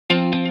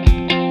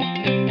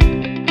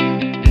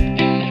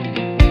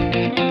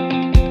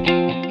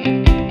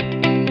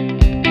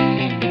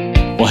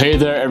Well, hey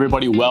there,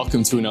 everybody.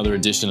 Welcome to another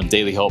edition of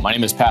Daily Hope. My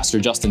name is Pastor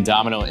Justin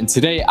Domino, and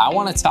today I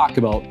want to talk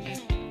about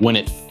when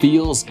it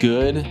feels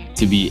good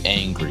to be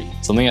angry.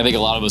 Something I think a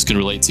lot of us can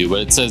relate to,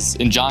 but it says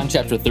in John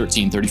chapter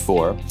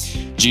 13:34,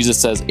 Jesus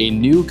says, "A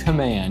new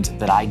command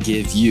that I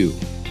give you,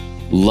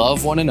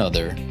 love one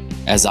another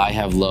as I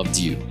have loved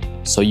you.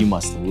 So you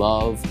must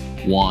love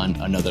one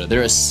another."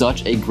 There is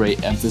such a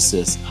great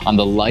emphasis on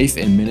the life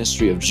and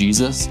ministry of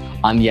Jesus,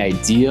 on the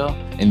idea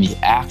and the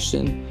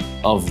action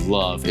of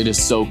love. It is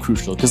so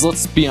crucial because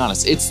let's be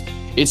honest,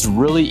 it's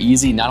really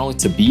easy not only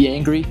to be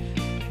angry,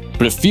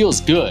 but it feels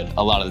good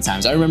a lot of the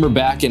times. I remember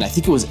back in, I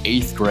think it was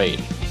 8th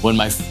grade, when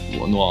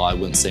well, I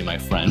wouldn't say my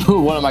friend,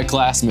 one of my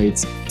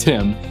classmates,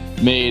 Tim,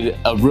 made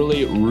a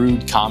really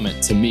rude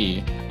comment to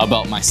me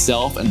about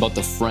myself and about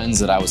the friends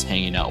that I was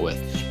hanging out with.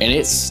 And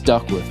it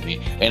stuck with me.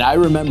 And I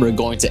remember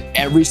going to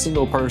every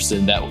single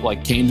person that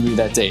came to me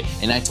that day,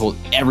 and I told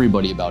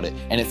everybody about it.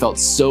 And it felt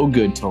so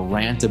good to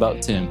rant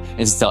about Tim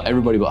and to tell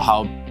everybody about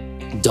how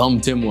dumb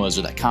Tim was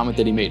or that comment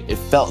that he made. It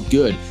felt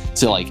good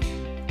to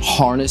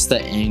harness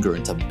that anger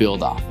and to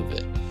build off of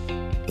it.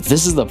 But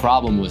this is the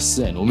problem with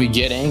sin. When we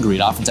get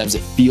angry, oftentimes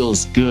it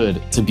feels good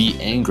to be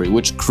angry,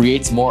 which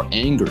creates more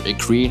anger. It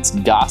creates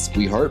gossip.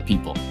 We hurt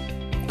people.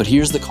 But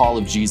here's the call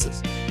of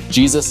Jesus.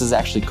 Jesus has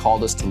actually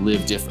called us to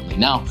live differently.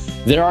 Now,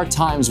 there are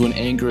times when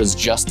anger is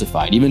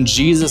justified. Even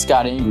Jesus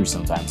got angry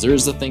sometimes. There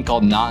is a thing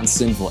called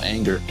non-sinful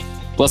anger.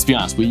 But let's be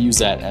honest, we use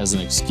that as an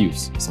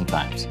excuse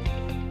sometimes.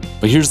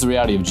 But here's the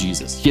reality of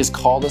Jesus. He has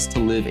called us to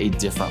live a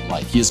different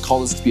life. He has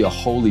called us to be a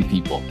holy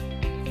people.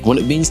 What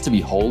it means to be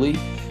holy,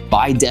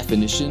 by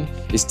definition,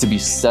 is to be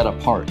set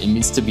apart. It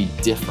means to be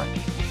different.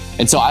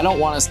 And so I don't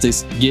want us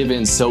to give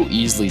in so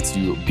easily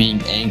to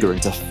being angry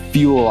and to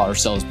fuel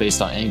ourselves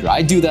based on anger.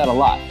 I do that a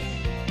lot.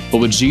 But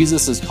what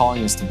Jesus is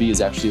calling us to be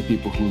is actually a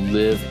people who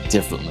live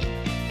differently.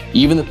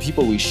 Even the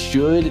people we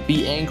should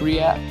be angry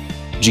at,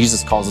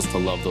 Jesus calls us to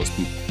love those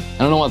people. I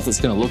don't know what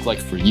that's going to look like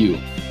for you,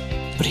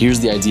 but here's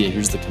the idea,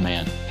 here's the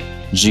command.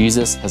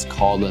 Jesus has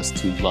called us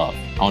to love.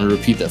 I want to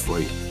repeat that for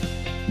you.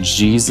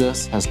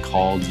 Jesus has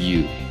called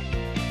you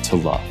to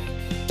love.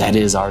 That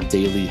is our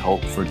daily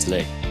hope for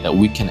today, that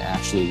we can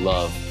actually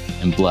love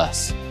and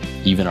bless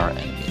even our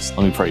enemies.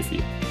 Let me pray for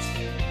you.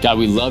 God,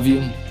 we love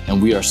you,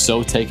 and we are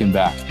so taken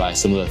back by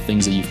some of the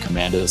things that you've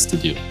commanded us to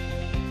do.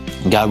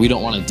 And God, we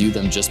don't want to do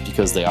them just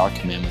because they are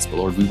commandments, but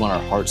Lord, we want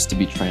our hearts to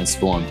be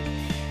transformed.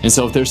 And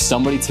so if there's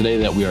somebody today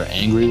that we are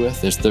angry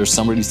with, if there's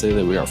somebody today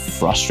that we are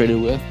frustrated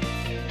with,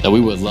 that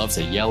we would love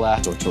to yell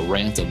at or to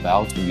rant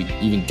about, maybe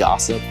even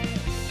gossip,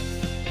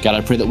 God,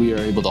 I pray that we are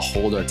able to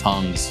hold our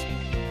tongues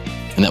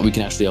and that we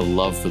can actually have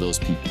love for those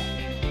people.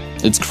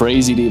 It's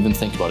crazy to even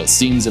think about. It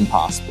seems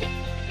impossible.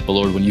 But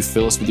Lord, when you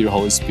fill us with your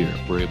Holy Spirit,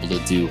 we're able to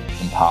do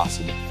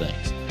impossible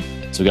things.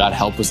 So God,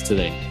 help us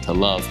today to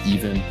love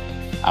even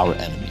our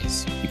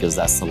enemies, because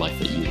that's the life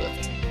that you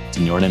lived. It's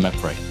in your name I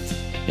pray.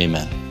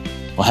 Amen.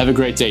 Well, have a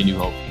great day, New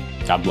Hope.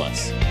 God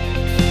bless.